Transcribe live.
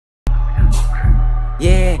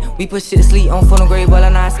Yeah, we put shit to sleep on phone grade, but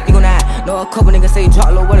I'm not speak on that. Know a couple niggas say drop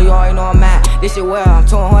low, whether you already know I'm at. This shit well, I'm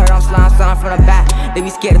 200, I'm slime from the back. They be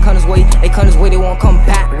scared to come this way, they come this way, they won't come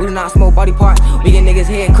back. We do not smoke body parts, we get niggas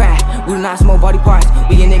head crack. We do not smoke body parts,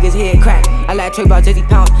 we get niggas head crack. I like trade about 50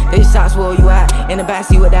 pounds, they shots where you at. In the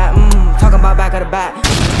backseat with that, talking about back of the back.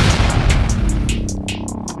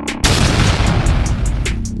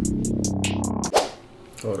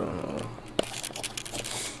 Hold on.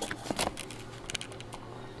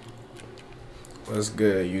 What's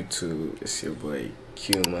good, YouTube? It's your boy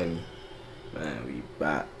Q Money. Man, we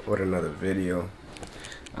back with another video.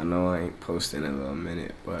 I know I ain't posting in a little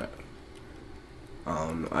minute, but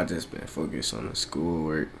I just been focused on the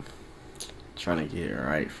schoolwork, trying to get it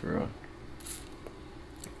right for real.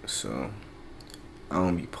 So I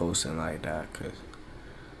don't be posting like that, cause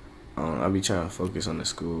I be trying to focus on the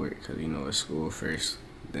schoolwork, cause you know it's school first,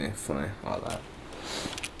 then fun, all that.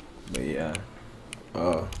 But yeah,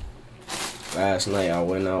 last night I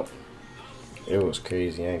went out. It was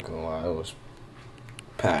crazy, I ain't gonna lie. It was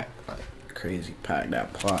packed, like crazy packed.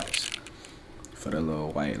 That Plots for the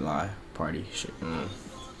little white lie party shit,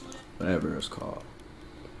 whatever it's called.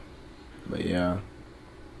 But yeah,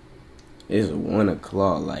 it's 1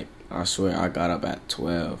 o'clock. Like I swear, I got up at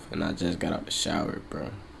 12, and I just got out the shower, bro.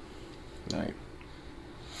 Like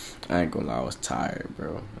I ain't gonna lie, I was tired,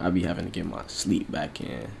 bro. I be having to get my sleep back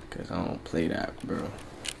in, cause I don't play that, bro.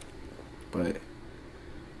 But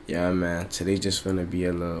yeah, man, today just gonna be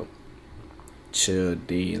a little chill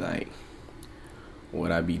day, like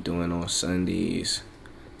what I be doing on Sundays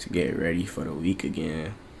to get ready for the week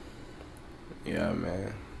again. Yeah,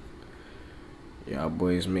 man. Y'all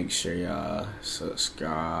boys, make sure y'all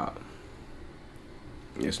subscribe.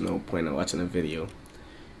 There's no point in watching the video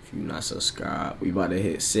if you not subscribed. We about to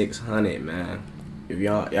hit 600, man. If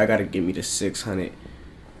y'all gotta get me to 600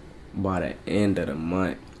 by the end of the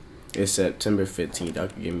month. It's September 15th. Y'all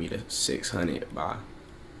can give me the 600 by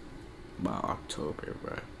October,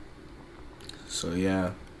 bro. So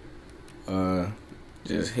yeah,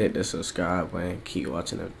 just hit the subscribe button, keep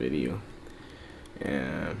watching the video,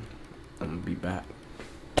 and I'm gonna be back.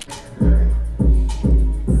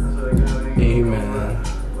 Hey man,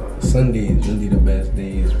 Sunday is really the best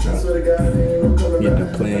days, bro. Get to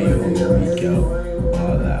plan your whole week out,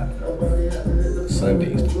 all that.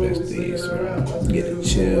 Sunday's the best days, bro. Get to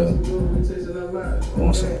chill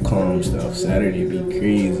on some calm stuff. Saturday be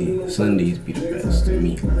crazy. Sundays be the best to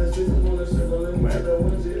me. But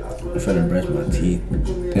I'm finna brush my teeth.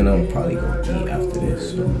 Then I'm probably gonna eat after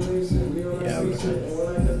this. So yeah, man.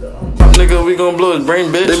 Nigga, we gon' blow his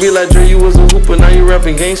brain, bitch. They be like, Dre, you was a hooper, now you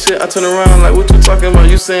rapping gang shit. I turn around like, what you talking about?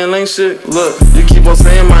 You saying lame shit? Look, you keep on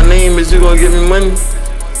saying my name, is you gon' give me money?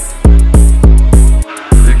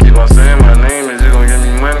 You keep on saying my name, is you gon' give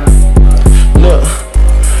me money? Look,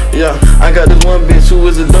 yeah, I got this one bitch who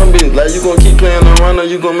is a dumb bitch. Like, you gon' keep playing around or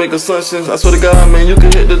you gon' make assumptions. I swear to God, man, you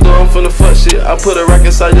can hit the door, I'm finna fuck shit. I put a rack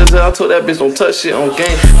inside your head, I told that bitch don't touch shit on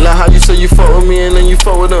game. Like how you say you fuck with me and then you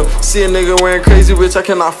fuck with them. See a nigga wearing crazy rich, I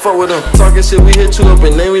cannot fuck with him. Talking shit, we hit you up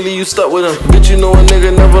and then we leave you stuck with him. Bitch, you know a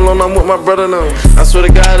nigga never alone, I'm with my brother now. I swear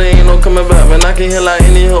to God, there ain't no coming back. Man, I can hit like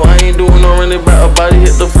any hoe, I ain't doing no running back. A body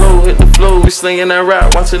hit the flow, we slinging that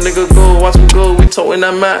rap. Watch a nigga go, watch me go, we toting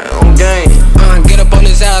that mat on game. Get up on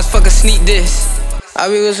his ass, fucking sneak this. I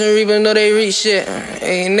be with some reapers, know they reach shit.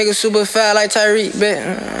 Hey, nigga super fat like Tyreek, bitch.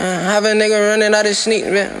 Have a nigga running out his sneak,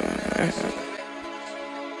 bitch.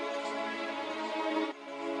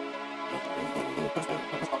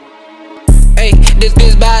 Hey,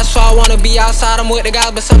 this bad, so I wanna be outside. I'm with the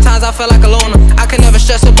guys, but sometimes I feel like a loner. I can never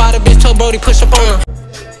stress about a bitch, told Brody push up on her.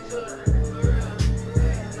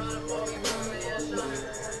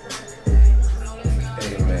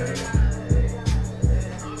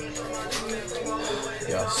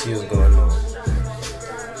 Y'all see what's going on.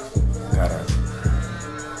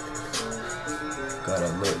 Gotta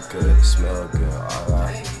look good, smell good,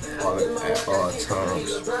 all at all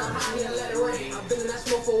times.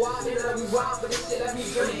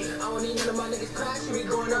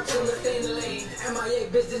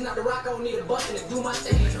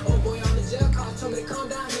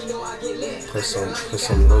 Put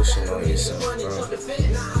some lotion on yourself, bro.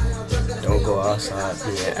 Don't go outside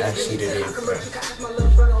being ashy today, bro.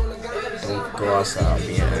 Don't go outside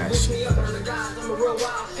being ashy.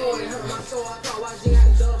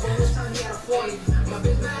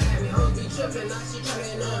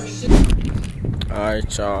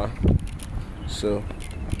 Alright, y'all. So,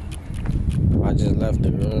 I just left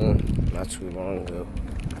the room not too long ago.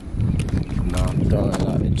 Now I'm throwing a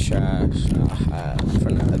lot of trash I had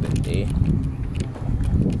from the other day.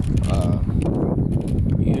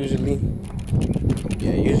 Usually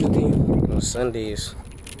usually on Sundays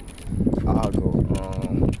I'll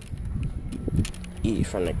go eat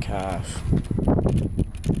from the calf.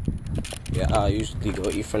 Yeah, I'll usually go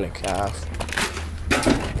eat from the calf.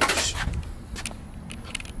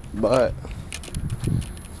 But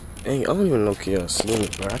dang, I don't even know if y'all see me,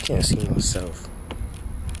 bro. I can't see myself.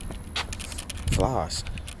 Floss.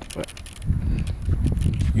 But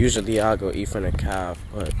usually I'll go eat from the calf,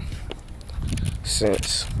 but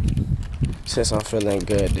since I'm feeling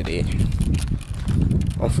good today,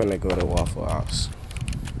 I'm finna go to Waffle House.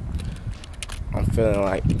 I'm feeling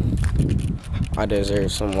like I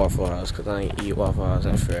deserve some Waffle House because I ain't eat Waffle House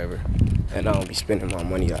in forever. And I don't be spending my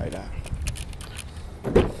money like that.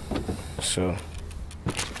 So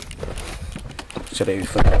today we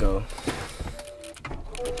finna go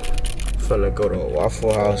to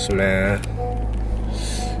Waffle House, man.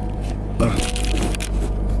 I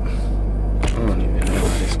don't even know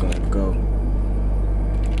how this gonna go.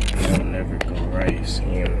 It'll never go right, see,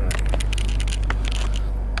 man.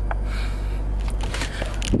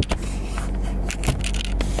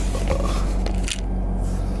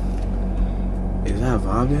 Is that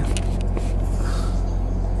vibing?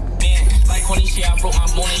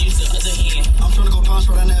 I'm tryna go punch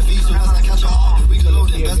right on that V, so once I catch a hawk, we can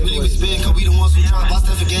load it. Best believe we spin, cause we the ones who try. Boss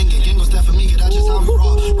that for gang gon' stand for me, cause that's just how we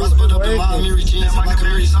roll. Rust put up in my Mary jeans, I'm like a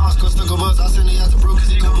Mary sauce. Cause stuck on buzz, I send the ass to broke, cause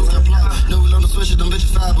he gon' boost that plot. No, we learn to switch it, them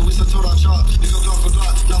bitches fat, but we still told our chop. We go Glock for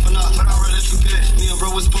Glock, not for not. But I read it too big. Me and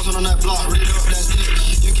bro was posting on that block, ready up for that stick.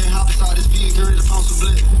 You can't hop inside this V, get ready to pound some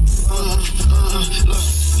blick. Look,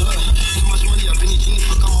 too much money up in these jeans,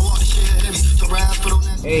 fuck on my walk, this shit heavy. So brass put on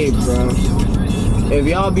that. Hey, bro. If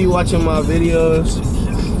y'all be watching my videos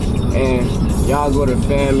and y'all go to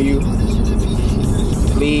Famu,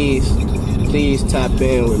 please tap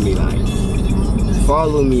in with me, like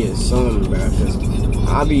follow me or something, bro. Cause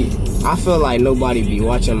I feel like nobody be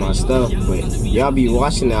watching my stuff, but y'all be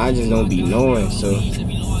watching it, I just don't be knowing. So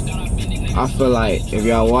I feel like if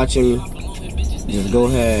y'all watching me, just go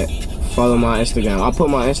ahead, follow my Instagram. I put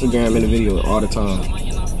my Instagram in the video all the time.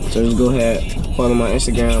 So just go ahead, follow my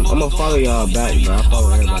Instagram. I'm gonna follow y'all back, bro. I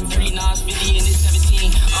follow everybody back.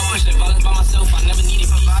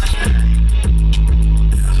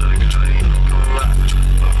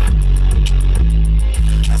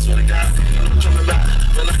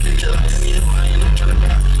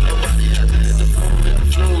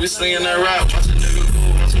 We slinging that rap, watch a nigga go,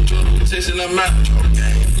 watch him go, we chasing that map.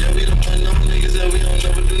 Yeah, we don't want no niggas that we don't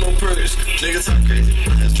never do no purge. Niggas talk crazy,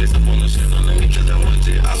 put that space up on the shit, don't let me cause that one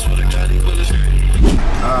J. I swear to God, he bullets straight.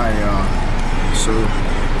 Alright, y'all. So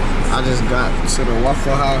I just got to the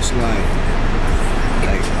Waffle House like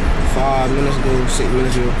 5 minutes ago, 6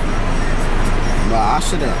 minutes ago. But I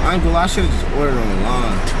ain't gonna lie, I should've just ordered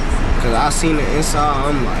online. Cause I seen the inside,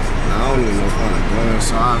 I'm like, nah, I don't even know if I wanna go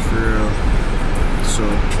inside for real. So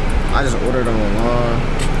I just ordered them online.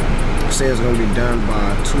 It said it's gonna be done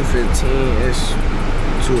by 2:15. It's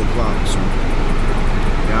 2 o'clock. So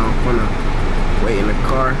yeah, I'm gonna wait in the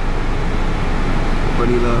car.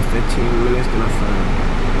 Pretty little 15 minutes, then I find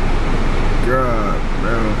girl,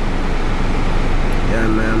 bro. Yeah,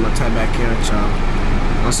 man, I'm gonna tie back in with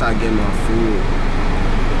y'all once I get my food.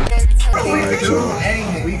 Alright,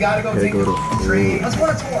 y'all. We gotta go take a trade. Let's go on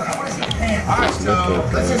a tour. I wanna see the pants. Alright, so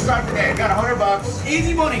let's just start today. Got $100.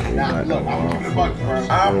 Easy money. Nah, look, I'm gonna give you $1, bro.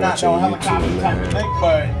 I'm not no helicopter type of thing,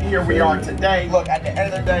 but here we are today. Look, at the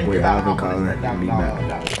end of the day, wait, I'll be calling it.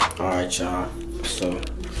 Alright, y'all. So,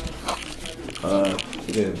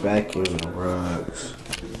 just vacuum the rugs.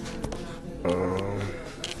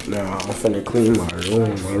 Now I'm finna clean my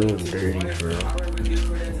room. My room's dirty, bro.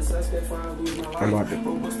 I'm about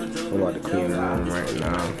to clean the room right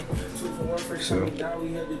now. So,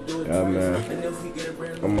 yeah, man.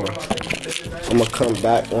 I'm gonna come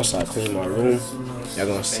back once I clean my room. Y'all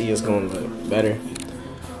gonna see it's gonna look better.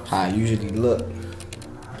 How I usually look.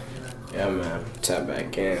 Yeah, man. Tap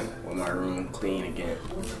back in with my room clean again.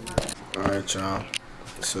 Alright, y'all.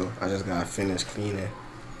 So I just got finished cleaning.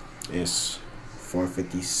 It's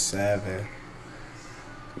 4:57.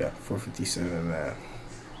 Yeah, 4:57, man.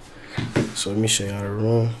 So let me show y'all the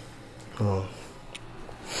room. Now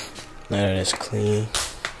that it's clean.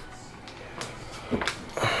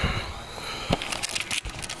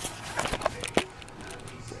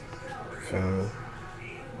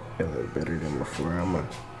 It look better than before. I'm gonna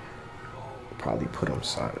probably put them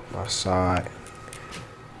side by side.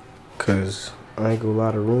 Cause I ain't gonna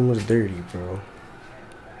lie, the room was dirty, bro.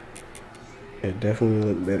 It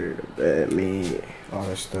definitely looked better. The bed made, all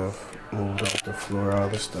the stuff moved off the floor, all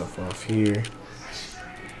the stuff off here.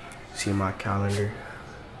 See my calendar.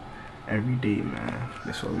 Every day, man.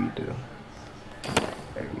 That's what we do.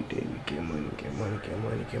 Every day we get money, get money, get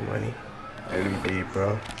money, get money. Every day,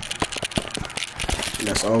 bro.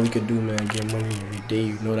 That's all we could do, man. Get money every day.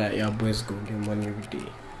 You know that y'all boys go get money every day.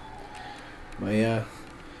 But yeah,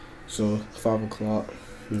 so 5 o'clock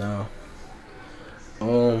now.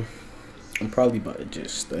 I'm probably about to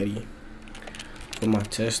just study for my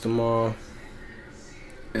test tomorrow.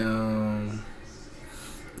 And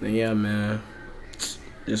yeah, man,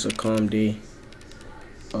 just a calm day.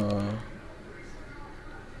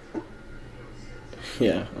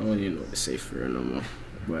 Yeah, I don't even know what to say for real no more.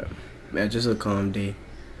 But man, just a calm day.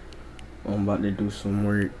 I'm about to do some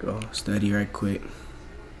work, study right quick,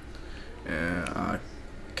 and I'll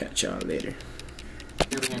catch y'all later.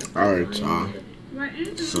 Alright, y'all.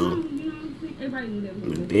 So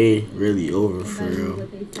the day really over for real.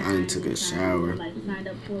 I done took a shower.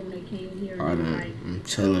 I'm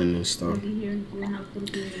chilling and stuff.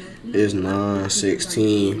 It's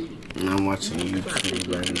 9:16 and I'm watching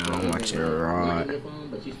YouTube right now. I'm watching Rod.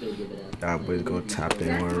 Y'all boys go tap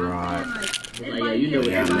in with Rod.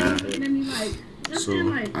 Yeah, man. So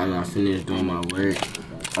after I finished doing my work,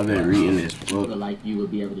 I've been reading this book.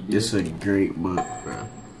 It's a great book, bro.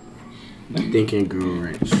 Think and Grow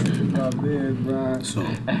Rich. So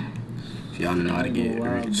if y'all know how to get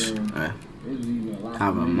rich,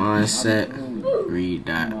 have a mindset, read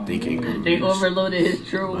that. Think and Grow Rich. They overloaded his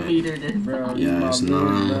troll meter. Yeah, it's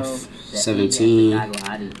 9:17.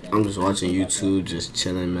 I'm just watching YouTube, just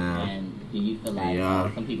chilling, man.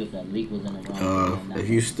 Yeah. If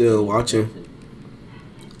you still watching,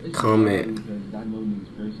 comment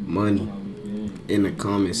money in the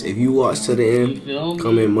comments. If you watch to the end,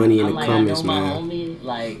 comment money in the comments, man.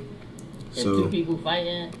 So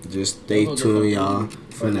just stay tuned, y'all.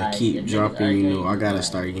 Finna keep dropping. You know, I gotta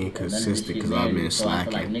start getting consistent because I've been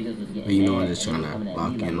slacking. But you know, I'm just trying to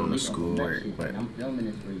lock in on the schoolwork. But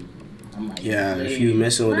yeah, if you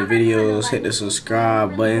messing with the videos, hit the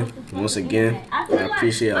subscribe button. Once again, I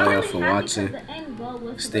appreciate all y'all for watching.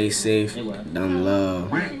 Stay safe. Done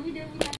love.